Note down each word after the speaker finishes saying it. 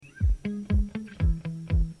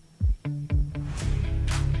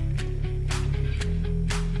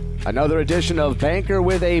Another edition of Banker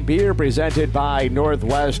with a Beer presented by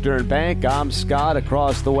Northwestern Bank. I'm Scott.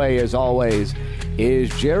 Across the way, as always,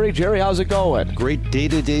 is Jerry. Jerry, how's it going? Great day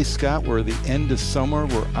today, Scott. We're at the end of summer.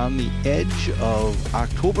 We're on the edge of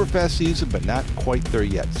Oktoberfest season, but not quite there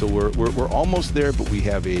yet. So we're almost there, but we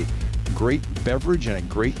have a great beverage and a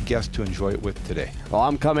great guest to enjoy it with today. Well,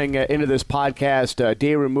 I'm coming into this podcast a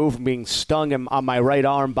day removed from being stung on my right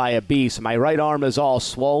arm by a bee. So my right arm is all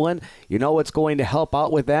swollen. You know what's going to help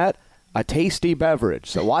out with that? A tasty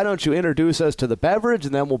beverage. So why don't you introduce us to the beverage,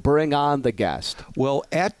 and then we'll bring on the guest. Well,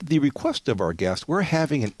 at the request of our guest, we're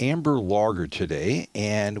having an amber lager today,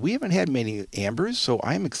 and we haven't had many ambers, so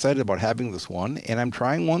I'm excited about having this one, and I'm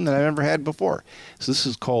trying one that I've never had before. So this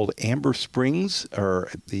is called Amber Springs,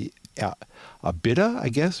 or the Abita, I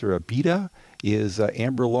guess, or Abita is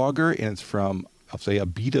amber lager, and it's from, I'll say,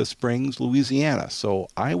 Abita Springs, Louisiana. So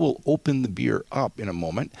I will open the beer up in a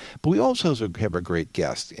moment. But we also have a great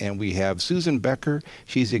guest, and we have Susan Becker.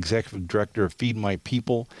 She's the executive director of Feed My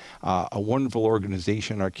People, a wonderful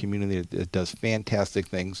organization in our community that does fantastic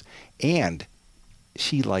things, and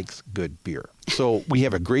she likes good beer. So we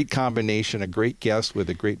have a great combination, a great guest with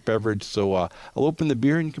a great beverage. So I'll open the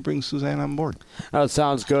beer, and you can bring Suzanne on board. That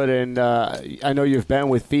sounds good. And I know you've been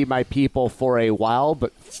with Feed My People for a while,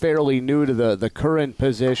 but fairly new to the current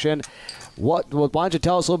position. Why don't you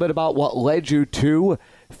tell us a little bit about what led you to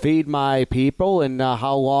Feed My People and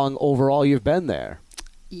how long overall you've been there?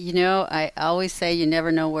 You know, I always say you never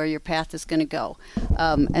know where your path is going to go.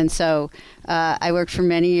 And so I worked for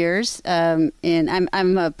many years. And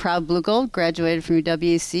I'm a proud Blue Gold, graduated from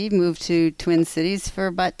UWC, moved to Twin Cities for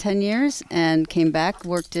about 10 years and came back,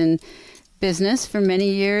 worked in business for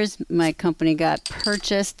many years. My company got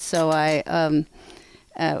purchased, so I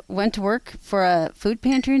went to work for a food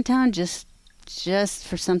pantry in town just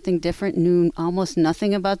for something different, knew almost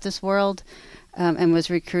nothing about this world. And was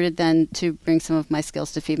recruited then to bring some of my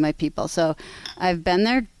skills to Feed My People. So I've been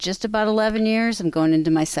there just about 11 years. I'm going into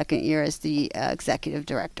my second year as the executive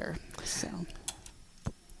director. So,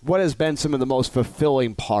 what has been some of the most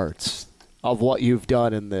fulfilling parts of what you've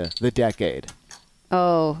done in the decade?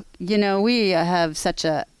 Oh, you know, we have such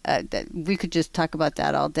we could just talk about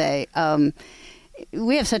that all day.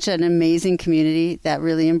 We have such an amazing community that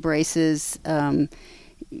really embraces,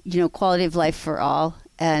 quality of life for all.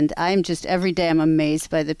 And I'm just, every day I'm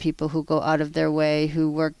amazed by the people who go out of their way,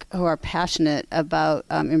 who are passionate about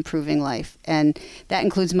improving life. And that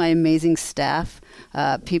includes my amazing staff,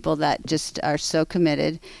 people that just are so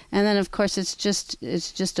committed. And then, of course, it's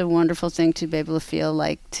just a wonderful thing to be able to feel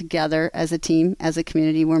like together as a team, as a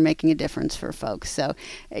community, we're making a difference for folks. So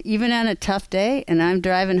even on a tough day and I'm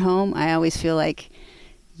driving home, I always feel like,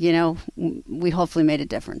 we hopefully made a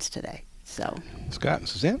difference today. So, Scott and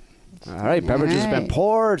Suzanne? All right, beverage has been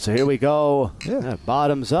poured, so here we go. Yeah.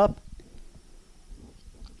 Bottoms up.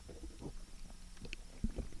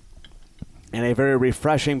 And a very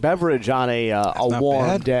refreshing beverage on a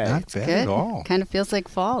warm day. Not bad Good. at all. Kind of feels like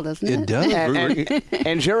fall, doesn't it? It does.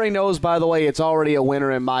 And Jerry knows, by the way, it's already a winner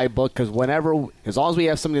in my book because as long as we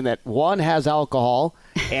have something that, one, has alcohol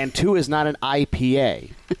and two, is not an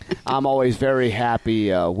IPA, I'm always very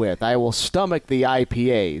happy with. I will stomach the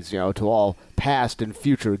IPAs, to all past and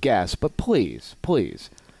future guests, but please,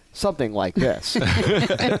 something like this.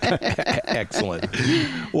 Excellent.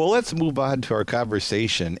 Well, let's move on to our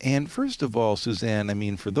conversation. And first of all,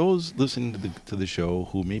 Suzanne, for those listening to the show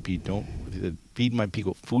who maybe don't Feed My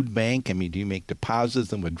People food bank, do you make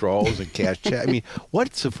deposits and withdrawals and cash check?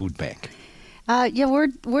 What's a food bank?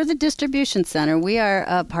 We're the distribution center. We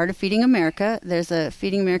are part of Feeding America. There's a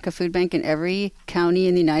Feeding America food bank in every county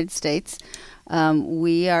in the United States.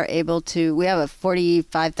 We have a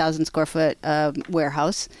 45,000 square foot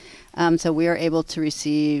warehouse. So we are able to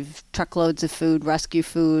receive truckloads of food, rescue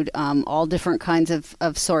food, all different kinds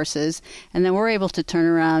of sources. And then we're able to turn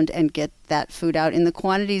around and get that food out in the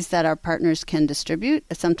quantities that our partners can distribute.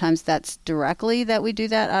 Sometimes that's directly that we do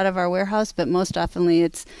that out of our warehouse, but most oftenly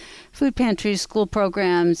it's food pantries, school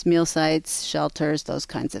programs, meal sites, shelters, those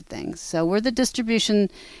kinds of things. So we're the distribution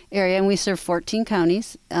area, and we serve 14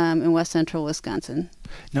 counties in west central Wisconsin.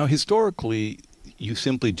 Now, historically, you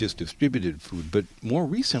simply just distributed food, but more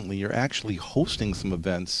recently you're actually hosting some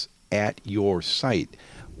events at your site.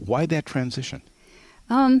 Why that transition?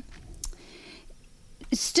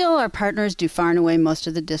 Still, our partners do far and away most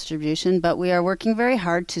of the distribution, but we are working very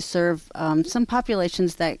hard to serve some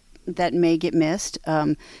populations that may get missed.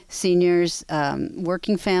 Seniors,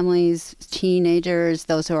 working families, teenagers,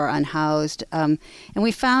 those who are unhoused. And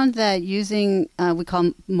we found that using, we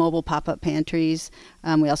call mobile pop-up pantries,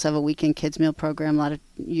 we also have a weekend kids meal program, a lot of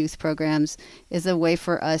youth programs, is a way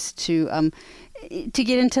for us to to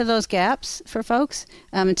get into those gaps for folks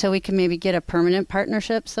until we can maybe get a permanent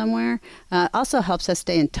partnership somewhere. Also helps us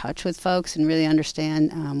stay in touch with folks and really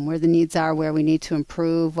understand where the needs are, where we need to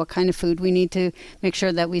improve, what kind of food we need to make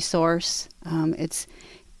sure that we source. It's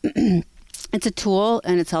it's a tool,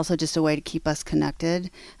 and it's also just a way to keep us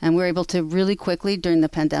connected. And we're able to really quickly during the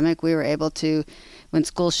pandemic, we were able to, when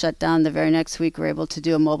schools shut down the very next week, we were able to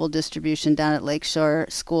do a mobile distribution down at Lakeshore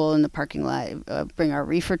School in the parking lot, bring our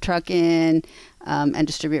reefer truck in, and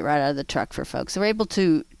distribute right out of the truck for folks. So we're able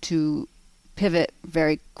to pivot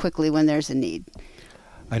very quickly when there's a need.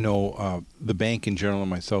 I know the bank in general and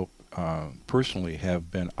myself personally have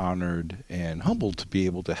been honored and humbled to be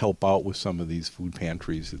able to help out with some of these food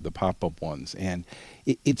pantries, the pop-up ones. And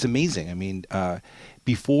it's amazing. I mean,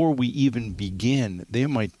 before we even begin, there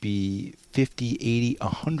might be 50, 80,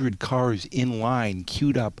 100 cars in line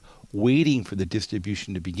queued up waiting for the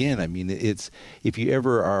distribution to begin. I mean, it's, if you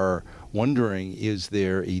ever are wondering, is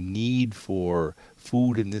there a need for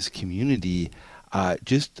food in this community,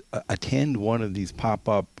 just attend one of these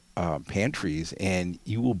pop-up pantries, and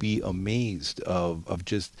you will be amazed of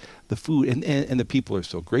just the food, and the people are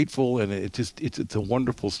so grateful, and it's a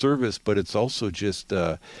wonderful service. But it's also just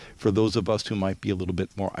for those of us who might be a little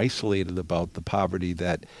bit more isolated about the poverty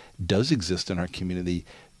that does exist in our community,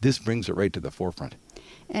 this brings it right to the forefront.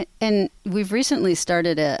 And we've recently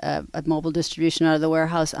started a mobile distribution out of the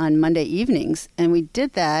warehouse on Monday evenings, and we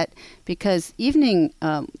did that because evening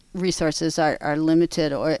resources are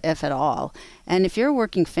limited, or if at all. And if you're a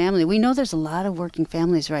working family, we know there's a lot of working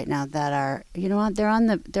families right now that are, you know what, they're on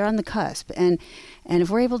the cusp, and if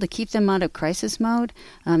we're able to keep them out of crisis mode,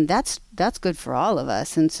 that's good for all of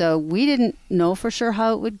us. And so we didn't know for sure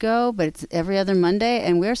how it would go, but it's every other Monday,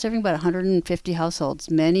 and we're serving about 150 households.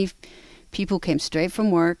 Many people came straight from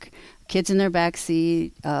work, kids in their back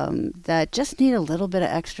seat, that just need a little bit of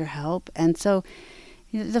extra help. And so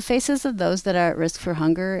the faces of those that are at risk for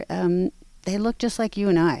hunger, they look just like you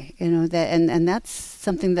and I, and that's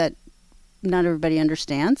something that not everybody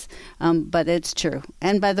understands, but it's true.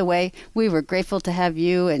 And by the way, we were grateful to have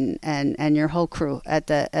you and your whole crew at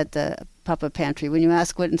the pop-up pantry. When you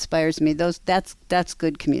ask what inspires me, that's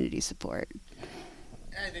good community support.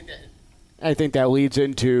 I think that leads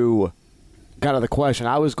into kind of the question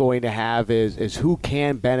I was going to have is who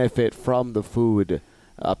can benefit from the food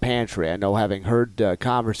pantry? I know, having heard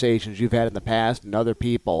conversations you've had in the past and other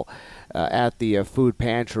people at the food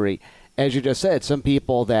pantry, as you just said, some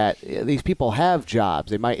people these people have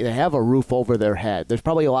jobs. They have a roof over their head. There's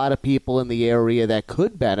probably a lot of people in the area that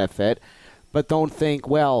could benefit, but don't think,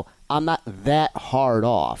 well, I'm not that hard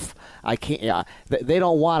off. I can't. Yeah, they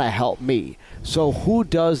don't want to help me. So who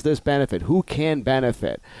does this benefit? Who can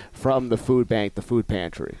benefit from the food bank, the food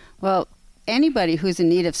pantry? Well, anybody who's in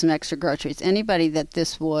need of some extra groceries, anybody that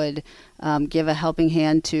this would give a helping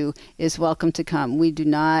hand to, is welcome to come. We do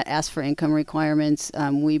not ask for income requirements.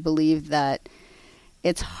 We believe that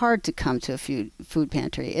it's hard to come to a food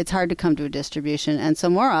pantry. It's hard to come to a distribution. And so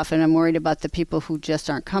more often I'm worried about the people who just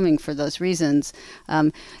aren't coming for those reasons.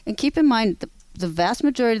 And keep in mind, the vast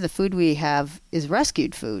majority of the food we have is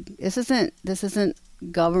rescued food. This isn't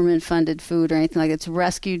government-funded food or anything like that. It's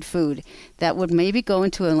rescued food that would maybe go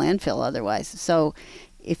into a landfill otherwise. So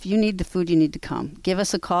if you need the food, you need to come. Give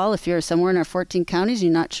us a call. If you're somewhere in our 14 counties,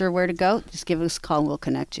 you're not sure where to go, just give us a call and we'll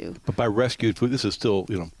connect you. But by rescued food, this is still,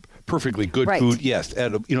 perfectly good right. food, yes.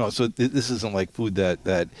 So this isn't like food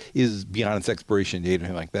that is beyond its expiration date or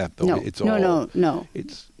anything like that, though. No, It's no.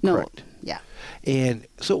 It's no. correct. Yeah. And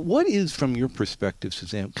so what is, from your perspective,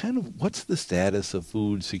 Suzanne, kind of what's the status of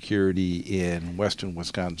food security in western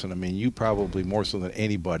Wisconsin? I mean, you probably more so than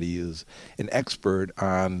anybody is an expert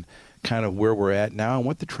on kind of where we're at now and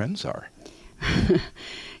what the trends are.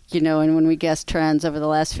 And when we guess trends over the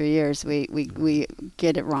last few years, we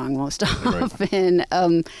get it wrong most often.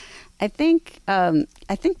 Right. I think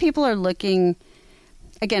people are looking.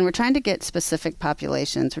 Again, we're trying to get specific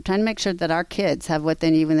populations. We're trying to make sure that our kids have what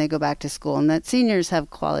they need when they go back to school, and that seniors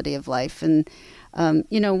have quality of life. And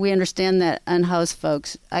we understand that unhoused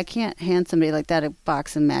folks, I can't hand somebody like that a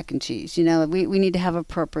box of mac and cheese. We need to have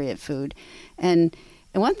appropriate food. And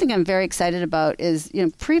one thing I'm very excited about is,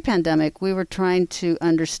 pre-pandemic, we were trying to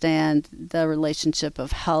understand the relationship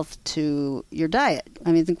of health to your diet.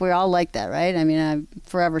 I mean, I think we're all like that, right? I mean, I'm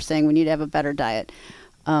forever saying we need to have a better diet.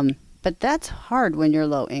 But that's hard when you're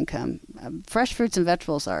low income. Fresh fruits and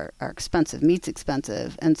vegetables are expensive. Meat's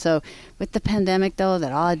expensive. And so with the pandemic, though,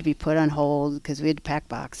 that all had to be put on hold because we had to pack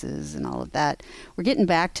boxes and all of that. We're getting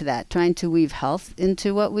back to that, trying to weave health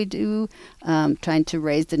into what we do, trying to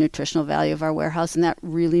raise the nutritional value of our warehouse. And that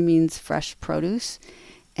really means fresh produce.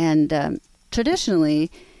 And traditionally,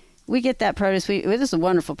 we get that produce. This is a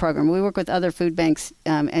wonderful program. We work with other food banks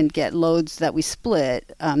and get loads that we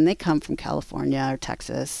split. They come from California or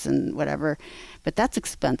Texas and whatever, but that's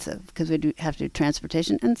expensive because we have to do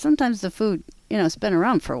transportation. And sometimes the food, it's been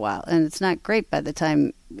around for a while and it's not great by the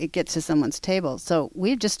time it gets to someone's table. So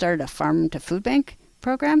we've just started a farm to food bank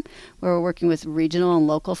program where we're working with regional and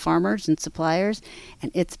local farmers and suppliers, and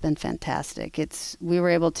it's been fantastic. We were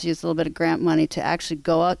able to use a little bit of grant money to actually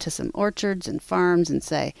go out to some orchards and farms and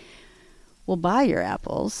say, we'll buy your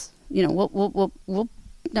apples. We're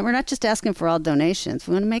not just asking for all donations.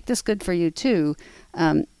 We want to make this good for you too.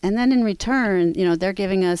 And then in return, they're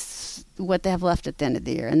giving us what they have left at the end of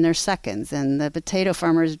the year and their seconds. And the potato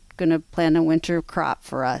farmer is going to plant a winter crop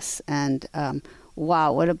for us. And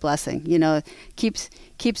wow, what a blessing.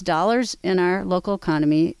 Keeps dollars in our local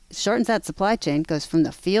economy, shortens that supply chain, goes from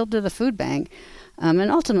the field to the food bank,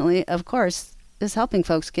 and ultimately, of course, is helping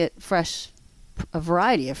folks get a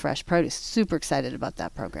variety of fresh produce. Super excited about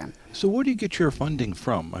that program. So where do you get your funding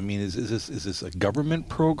from? I mean, is this a government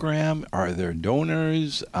program? Are there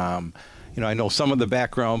donors? I know some of the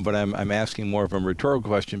background, but I'm asking more of a rhetorical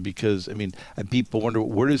question because, people wonder,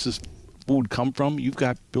 where does this food come from? You've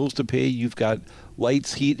got bills to pay, you've got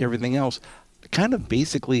lights, heat, everything else. Kind of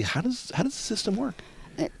basically, how does the system work?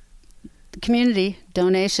 Community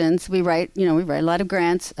donations. We write a lot of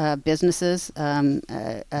grants, businesses,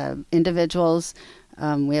 individuals.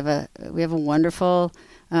 We have a wonderful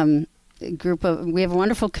we have a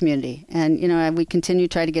wonderful community, and we continue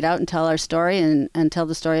to try to get out and tell our story and tell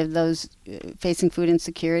the story of those facing food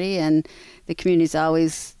insecurity, and the community's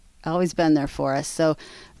always been there for us. So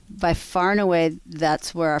by far and away,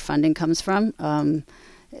 that's where our funding comes from.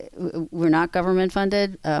 We're not government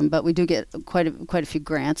funded, but we do get quite a few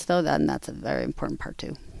grants, though, and that's a very important part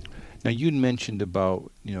too. Now, you'd mentioned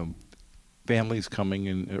about families coming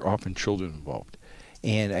and often children involved,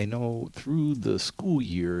 and I know through the school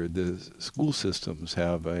year, the school systems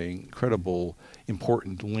have an incredible,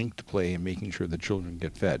 important link to play in making sure the children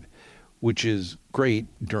get fed, which is great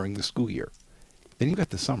during the school year. Then you've got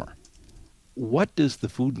the summer. What does the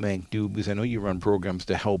food bank do? Because I know you run programs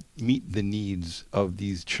to help meet the needs of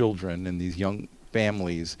these children and these young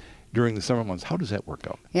families during the summer months. How does that work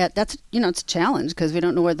out? Yeah, that's, it's a challenge because we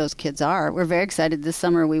don't know where those kids are. We're very excited. This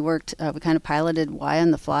summer we worked, we kind of piloted Y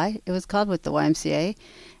on the Fly, it was called, with the YMCA.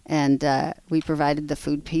 And we provided the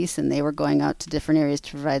food piece, and they were going out to different areas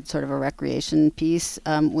to provide sort of a recreation piece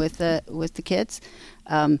with the kids.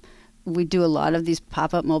 We do a lot of these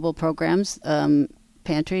pop-up mobile programs.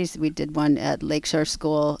 Pantries. We did one at Lakeshore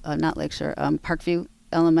School, Parkview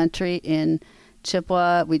Elementary in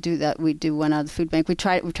Chippewa. We do that. We do one out of the food bank. We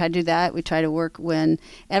try to do that. We try to work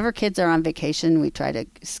whenever kids are on vacation. We try to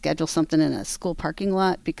schedule something in a school parking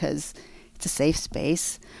lot because it's a safe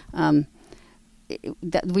space.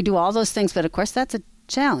 We do all those things, but of course that's a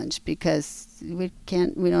challenge because we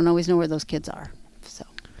don't always know where those kids are. So.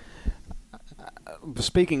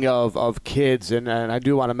 Speaking of kids, and I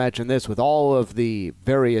do want to mention this, with all of the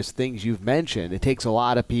various things you've mentioned, it takes a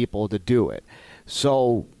lot of people to do it.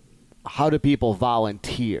 So how do people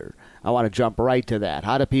volunteer? I want to jump right to that.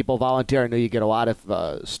 How do people volunteer? I know you get a lot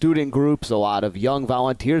of student groups, a lot of young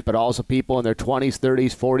volunteers, but also people in their 20s,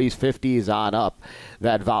 30s, 40s, 50s on up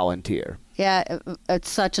that volunteer. Yeah, it's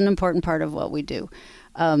such an important part of what we do.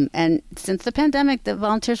 And since the pandemic, the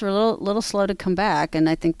volunteers were a little slow to come back, and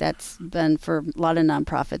I think that's been for a lot of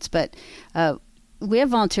nonprofits. But we have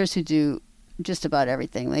volunteers who do just about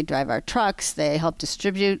everything. They drive our trucks. They help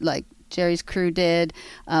distribute, like Jerry's crew did.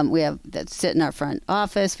 We have that sit in our front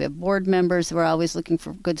office. We have board members. We're always looking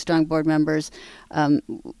for good, strong board members.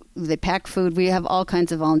 They pack food. We have all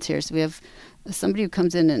kinds of volunteers. We have somebody who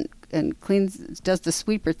comes in and does the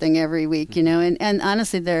sweeper thing every week, and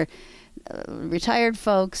honestly, they're retired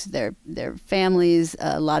folks, their families,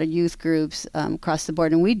 a lot of youth groups across the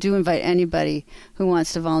board, and we do invite anybody who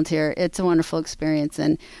wants to volunteer. It's a wonderful experience,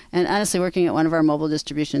 and honestly, working at one of our mobile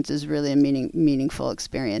distributions is really a meaningful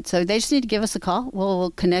experience. So they just need to give us a call.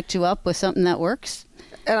 We'll connect you up with something that works.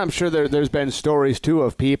 And I'm sure there's been stories too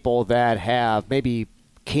of people that have maybe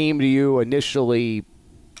came to you initially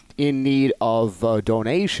in need of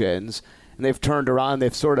donations, and they've turned around,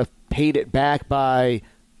 they've sort of paid it back by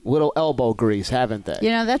little elbow grease, haven't they?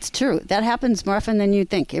 That's true. That happens more often than you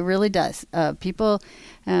think. It really does. People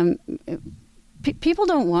don't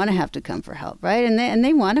want to have to come for help, right? And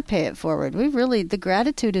they want to pay it forward. The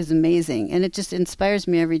gratitude is amazing, and it just inspires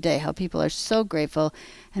me every day how people are so grateful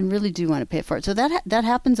and really do want to pay it forward. So that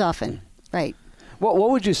happens often, right? What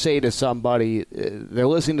would you say to somebody, they're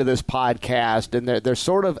listening to this podcast, and they're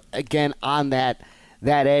sort of, again, on that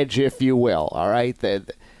edge, if you will, all right?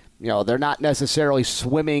 they're not necessarily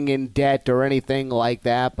swimming in debt or anything like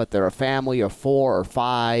that, but they're a family of 4 or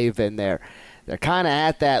 5, and they're kind of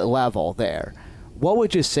at that level there. What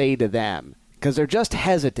would you say to them? Because they're just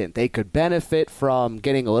hesitant. They could benefit from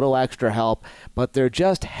getting a little extra help, but they're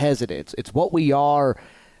just hesitant. It's what we are,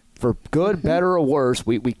 for good, better, or worse.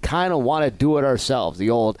 We kind of want to do it ourselves.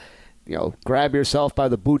 The old, grab yourself by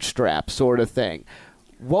the bootstraps sort of thing.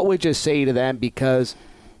 What would you say to them? Because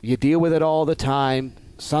you deal with it all the time.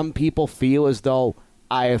 Some people feel as though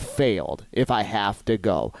I have failed if I have to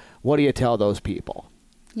go. What do you tell those people?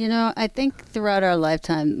 I think throughout our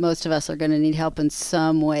lifetime, most of us are going to need help in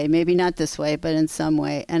some way. Maybe not this way, but in some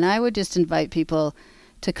way. And I would just invite people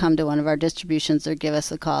to come to one of our distributions or give us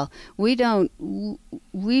a call.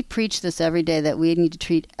 We preach this every day, that we need to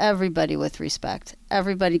treat everybody with respect.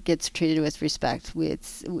 Everybody gets treated with respect.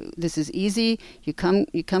 This is easy. You come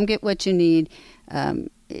get what you need.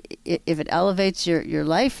 If it elevates your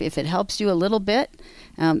life, if it helps you a little bit,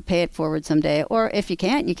 pay it forward someday. Or if you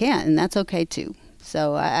can't, you can't, and that's okay too.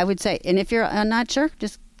 So I would say, and if you're not sure,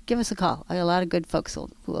 just give us a call. A lot of good folks who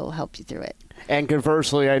will help you through it. And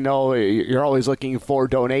conversely, I know you're always looking for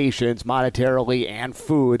donations, monetarily and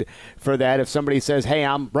food, for that. If somebody says, hey,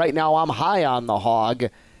 right now I'm high on the hog,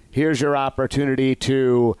 here's your opportunity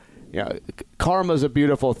to, karma's a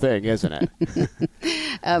beautiful thing, isn't it?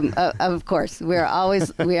 Of course, we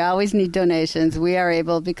always need donations. We are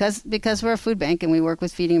able, because we're a food bank and we work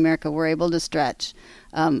with Feeding America, we're able to stretch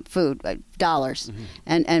food, dollars,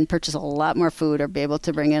 and purchase a lot more food, or be able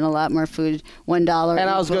to bring in a lot more food. $1. And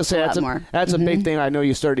I was going to say, that's a big thing. I know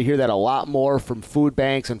you started to hear that a lot more from food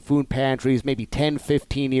banks and food pantries maybe 10,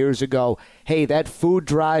 15 years ago. Hey, that food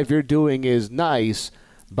drive you're doing is nice,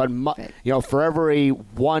 but for every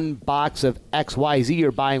one box of XYZ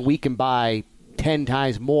you're buying, we can buy 10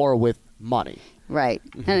 times more with money. Right.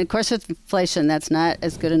 And of course, with inflation, that's not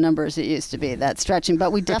as good a number as it used to be, that stretching.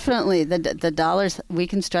 But we definitely, the dollars, we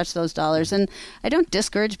can stretch those dollars. And I don't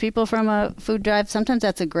discourage people from a food drive. Sometimes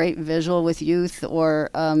that's a great visual with youth or,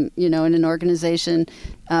 in an organization.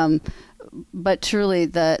 But truly,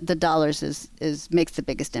 the dollars makes the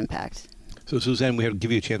biggest impact. So, Suzanne, we have to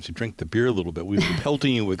give you a chance to drink the beer a little bit. We've been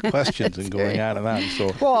pelting you with questions and going on and on.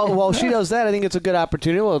 So, well, she does that. I think it's a good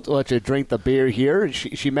opportunity. We'll let you drink the beer here.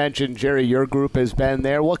 She mentioned, Jerry, your group has been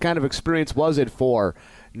there. What kind of experience was it for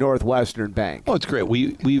Northwestern Bank? Oh, it's great.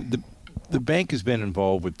 The bank has been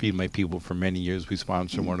involved with Feed My People for many years. We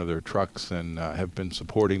sponsor one of their trucks and have been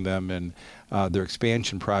supporting them and their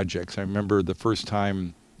expansion projects. I remember the first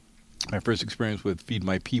time, my first experience with Feed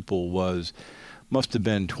My People must have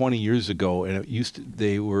been 20 years ago, and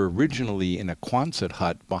they were originally in a Quonset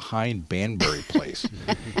hut behind Banbury Place.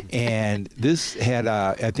 And this had,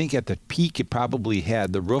 I think at the peak, it probably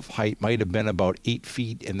had, the roof height might have been about 8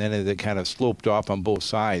 feet, and then it kind of sloped off on both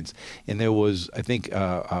sides. And there was, I think,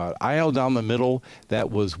 an aisle down the middle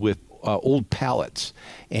that was with old pallets,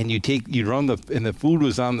 and you'd run and the food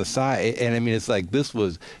was on the side, and I mean, it's like, this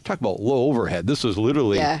was, talk about low overhead. This was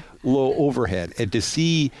literally low overhead. And to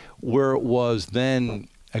see where it was then,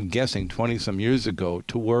 I'm guessing 20 some years ago,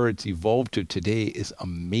 to where it's evolved to today is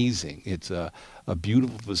amazing. It's a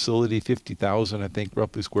beautiful facility, 50,000, I think,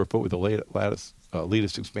 roughly square foot with the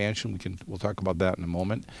latest expansion. We'll talk about that in a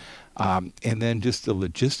moment. And then just the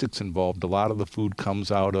logistics involved. A lot of the food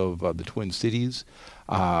comes out of the Twin Cities,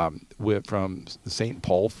 from the St.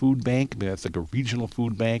 Paul Food Bank. I mean, that's like a regional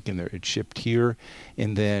food bank, and it's shipped here.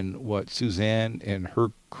 And then what Suzanne and her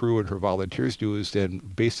crew and her volunteers do is then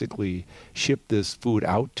basically ship this food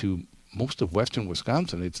out to most of western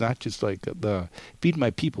Wisconsin. It's not just like the Feed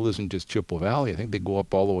My People isn't just Chippewa Valley. I think they go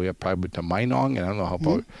up all the way up probably to Minong, and I don't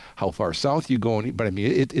know how far south you go, but I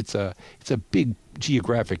mean it's a big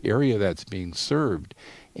geographic area that's being served,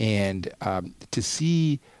 and to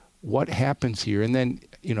see what happens here, and then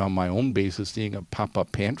on my own basis, seeing a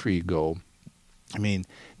pop-up pantry go, I mean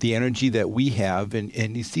the energy that we have,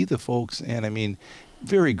 and you see the folks, and I mean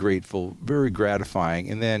very grateful, very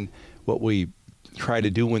gratifying, and then what we try to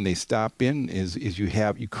do when they stop in is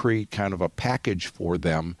you create kind of a package for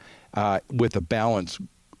them with a balanced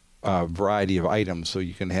variety of items. So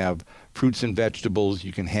you can have fruits and vegetables.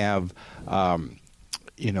 You can have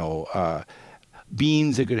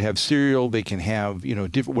beans. They could have cereal. They can have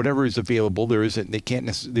different, whatever is available. There's not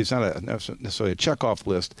necessarily a checkoff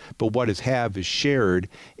list, but what is shared,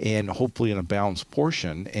 and hopefully in a balanced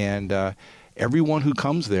portion. And everyone who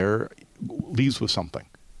comes there leaves with something.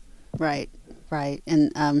 Right.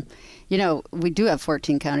 And, we do have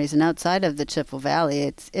 14 counties, and outside of the Chippewa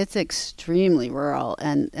Valley, it's extremely rural.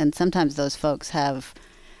 And sometimes those folks have,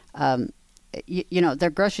 their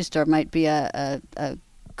grocery store might be a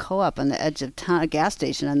co-op on the edge of town, a gas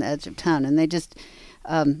station on the edge of town, and they just,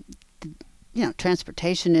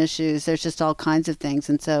 transportation issues. There's just all kinds of things,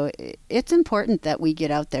 and so it's important that we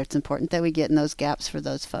get out there. It's important that we get in those gaps for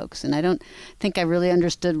those folks. And I don't think I really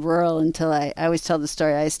understood rural until I always tell the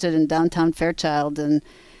story. I stood in downtown Fairchild, and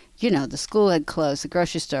the school had closed, the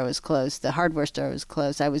grocery store was closed, the hardware store was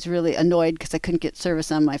closed. I was really annoyed because I couldn't get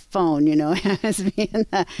service on my phone, as being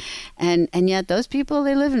that. And yet those people,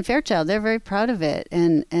 they live in Fairchild. They're very proud of it.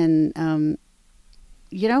 And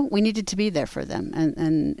we needed to be there for them,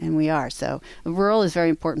 and we are. So rural is very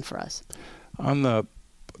important for us. On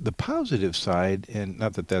the positive side, and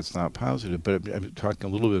not that that's not positive, but I'm talking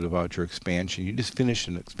a little bit about your expansion. You just finished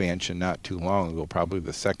an expansion not too long ago, probably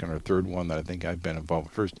the second or third one that I think I've been involved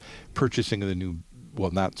with. First, purchasing of the new, well,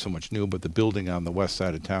 not so much new, but the building on the west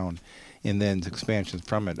side of town, and then expansions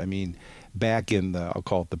from it. I mean, back in the, I'll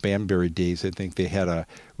call it the Banbury days, I think they had a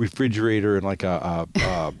refrigerator and like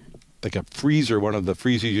a freezer, one of the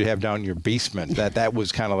freezers you have down in your basement. That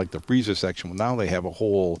was kind of like the freezer section. Well, now they have a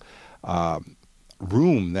whole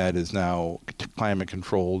room that is now climate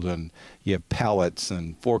controlled, and you have pallets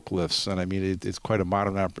and forklifts, and I mean it's quite a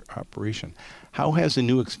modern operation. How has the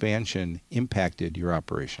new expansion impacted your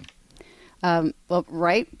operation? Well,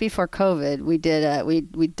 right before COVID, we did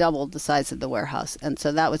we doubled the size of the warehouse, and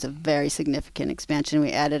so that was a very significant expansion.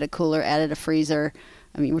 We added a cooler, added a freezer.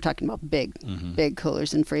 I mean, we're talking about big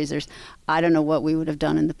coolers and freezers. I don't know what we would have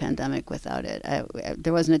done in the pandemic without it.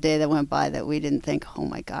 There wasn't a day that went by that we didn't think, oh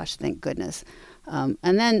my gosh, thank goodness. And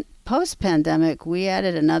then post-pandemic, we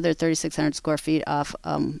added another 3,600 square feet off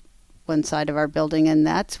one side of our building, and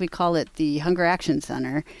we call it the Hunger Action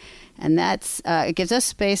Center. And that's it gives us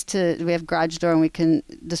space we have garage door and we can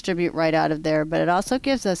distribute right out of there, but it also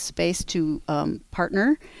gives us space to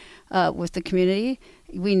partner with the community.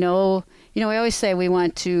 We know, we always say we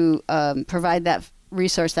want to provide that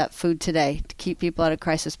resource, that food today, to keep people out of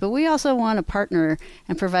crisis. But we also want to partner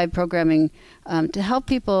and provide programming to help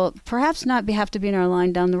people perhaps not have to be in our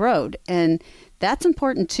line down the road. And that's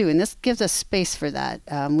important too. And this gives us space for that.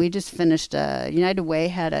 We just finished, United Way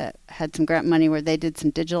had some grant money where they did some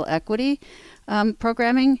digital equity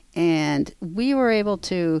programming. And we were able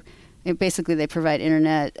to, basically they provide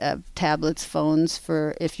internet, tablets, phones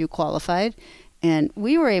for if you qualified. And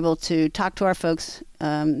we were able to talk to our folks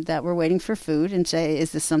that were waiting for food and say,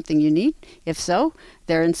 is this something you need? If so,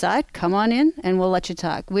 they're inside. Come on in and we'll let you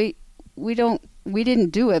talk. We didn't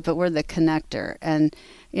do it, but we're the connector. And,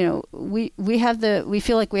 we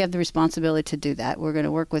feel like we have the responsibility to do that. We're going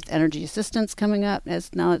to work with energy assistance coming up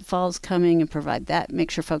as now that fall's coming and provide that, make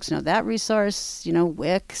sure folks know that resource,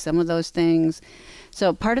 WIC, some of those things.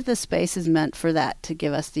 So part of the space is meant for that, to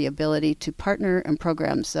give us the ability to partner and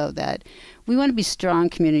program so that we want to be strong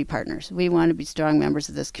community partners. We want to be strong members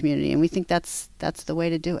of this community, and we think that's the way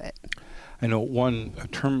to do it. I know a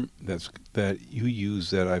term that you use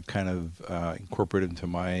that I've kind of incorporated into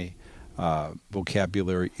my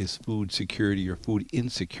vocabulary is food security or food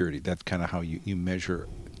insecurity. That's kind of how you measure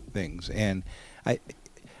things. And I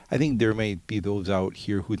think there may be those out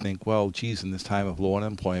here who think, well, geez, in this time of low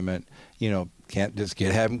unemployment, can't just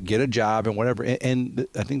get a job and whatever. And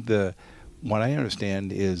I think what I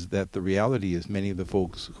understand is that the reality is many of the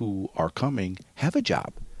folks who are coming have a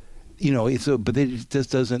job. But they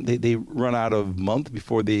just doesn't. They run out of food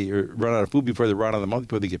before they run out of the month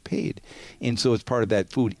before they get paid, and so it's part of that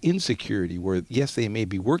food insecurity where yes, they may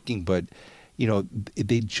be working, but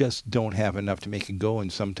they just don't have enough to make it go,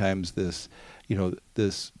 and sometimes this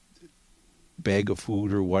bag of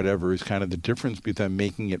food or whatever is kind of the difference between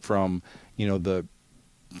making it from the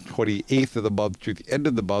 28th of the month to the end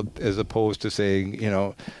of the month, as opposed to saying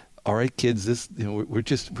all right, kids, this we're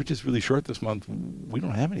just really short this month. We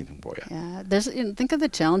don't have anything for you. Yeah, think of the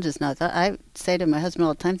challenges now. I say to my husband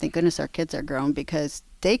all the time, thank goodness our kids are grown because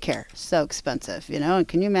daycare is so expensive, And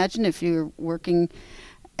can you imagine if you're working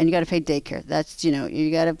and you got to pay daycare? That's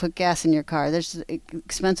you got to put gas in your car.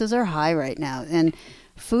 Expenses are high right now, and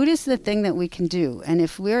food is the thing that we can do. And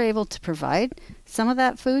if we're able to provide some of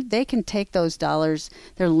that food, they can take those dollars,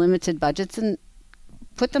 their limited budgets, and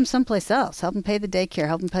put them someplace else. Help them pay the daycare,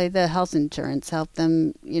 help them pay the health insurance, help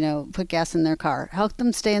them, put gas in their car, help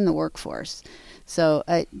them stay in the workforce. So,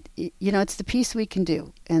 it's the piece we can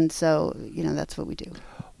do. And so, that's what we do.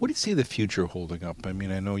 What do you see the future holding up? I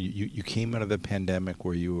mean, I know you came out of the pandemic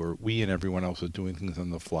where we and everyone else was doing things on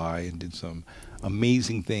the fly and did some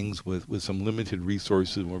amazing things with some limited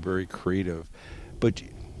resources and were very creative. But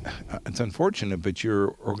it's unfortunate, but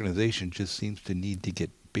your organization just seems to need to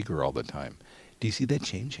get bigger all the time. Do you see that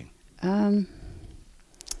changing? I've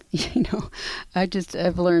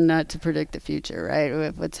learned not to predict the future, right?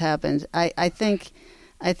 What's happened. I think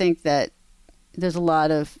I think that there's a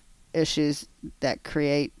lot of issues that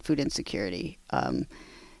create food insecurity, and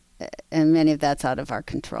many of that's out of our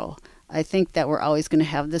control. I think that we're always going to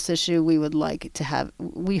have this issue.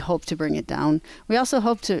 We hope to bring it down. We also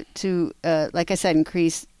hope to like I said,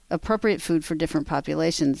 increase appropriate food for different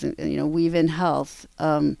populations, weave in health,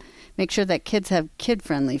 make sure that kids have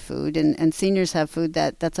kid-friendly food and seniors have food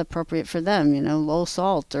that's appropriate for them, low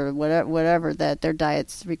salt or whatever that their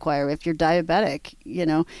diets require. If you're diabetic,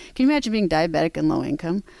 can you imagine being diabetic and low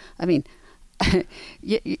income? I mean,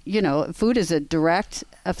 food is a direct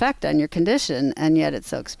effect on your condition, and yet it's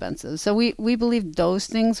so expensive. So we believe those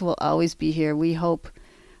things will always be here. We hope,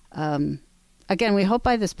 again, we hope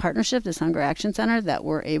by this partnership, this Hunger Action Center, that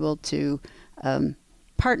we're able to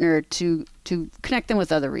partner to connect them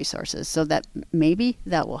with other resources so that maybe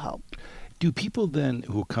that will help. Do people then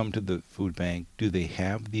who come to the food bank, do they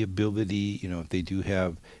have the ability, if they do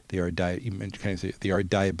have, you mentioned kind of say they are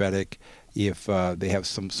diabetic, if they have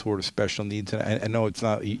some sort of special needs? And I know it's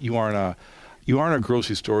not, you aren't a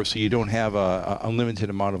grocery store, so you don't have a unlimited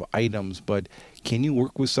amount of items, but can you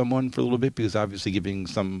work with someone for a little bit? Because obviously giving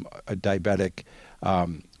a diabetic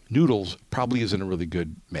noodles probably isn't a really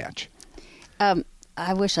good match.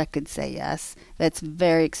 I wish I could say yes. That's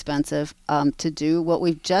very expensive to do. What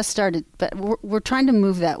we've just started, but we're trying to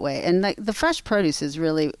move that way. And the fresh produce is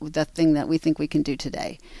really the thing that we think we can do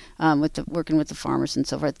today, working with the farmers and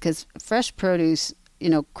so forth. Because fresh produce,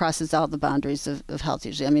 crosses all the boundaries of health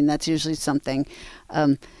usually. I mean, that's usually something.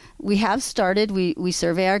 We have started. We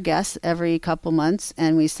survey our guests every couple months,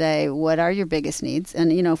 and we say, what are your biggest needs?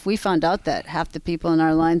 And, if we found out that half the people in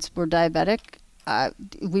our lines were diabetic,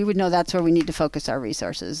 we would know that's where we need to focus our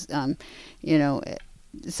resources.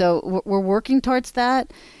 So we're working towards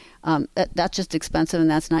that. That's just expensive, and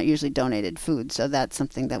that's not usually donated food. So that's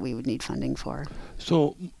something that we would need funding for.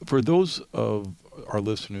 So for those of our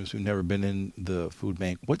listeners who've never been in the food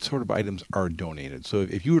bank, what sort of items are donated? So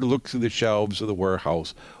if you were to look through the shelves of the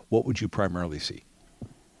warehouse, what would you primarily see?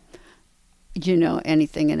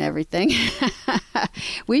 Anything and everything.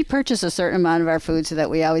 We purchase a certain amount of our food so that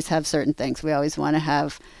we always have certain things. We always want to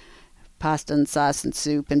have pasta and sauce and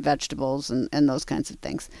soup and vegetables and those kinds of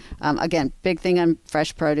things. Again, big thing on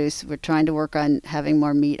fresh produce. We're trying to work on having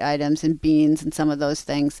more meat items and beans and some of those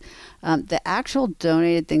things. The actual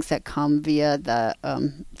donated things that come via the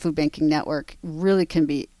food banking network really can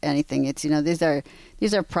be anything. It's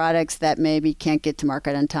these are products that maybe can't get to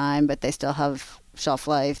market on time, but they still have shelf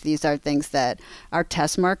life. These are things that are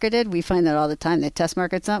test marketed. We find that all the time. They test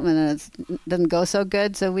market something and it doesn't go so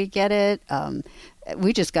good, so we get it.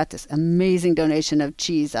 We just got this amazing donation of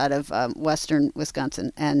cheese out of western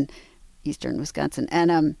Wisconsin and eastern Wisconsin,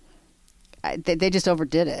 and they just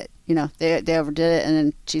overdid it. They overdid it, and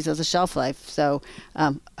then cheese has a shelf life. So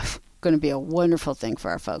going to be a wonderful thing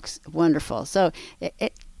for our folks. Wonderful. So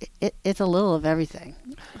it's a little of everything.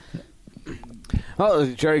 Oh,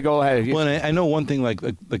 Jerry, go ahead. Well, I know one thing like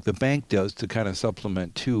the bank does to kind of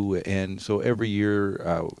supplement too, and so every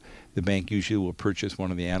year the bank usually will purchase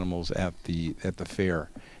one of the animals at the fair,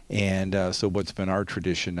 and so what's been our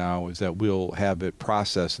tradition now is that we'll have it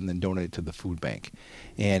processed and then donate it to the food bank,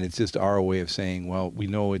 and it's just our way of saying, well, we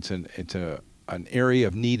know it's an area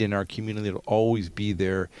of need in our community. It'll always be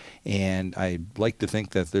there, and I like to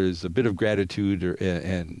think that there's a bit of gratitude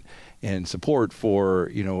and support for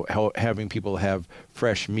having people have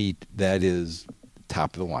fresh meat that is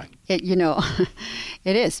top of the line.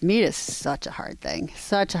 It is. Meat is such a hard thing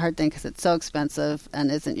because it's so expensive and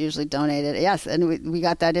isn't usually donated. Yes, and we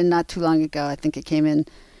got that in not too long ago. I think it came in,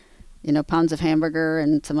 pounds of hamburger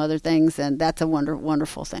and some other things, and that's a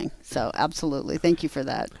wonderful thing. So absolutely, thank you for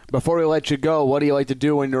that. Before we let you go, what do you like to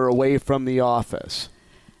do when you're away from the office?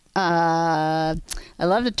 I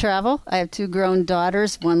love to travel. I have 2 grown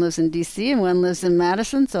daughters. One lives in D.C. and one lives in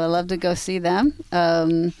Madison, so I love to go see them.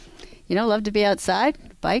 Love to be outside,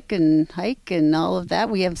 bike and hike and all of that.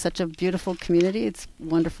 We have such a beautiful community. It's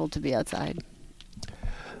wonderful to be outside.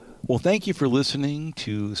 Well, thank you for listening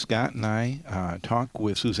to Scott and I talk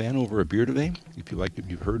with Suzanne over a beer today. If you like what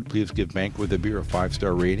you've heard, please give Bank with a Beer a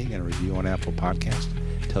 5-star rating and a review on Apple Podcasts.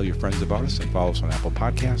 Tell your friends about us and follow us on Apple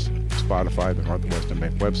Podcasts, Spotify, the Northwestern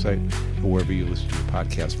Bank website, or wherever you listen to your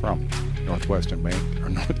podcast from. Northwestern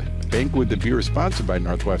Bank, Bank with the Beer is sponsored by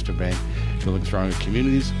Northwestern Bank, building stronger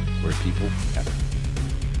communities where people matter.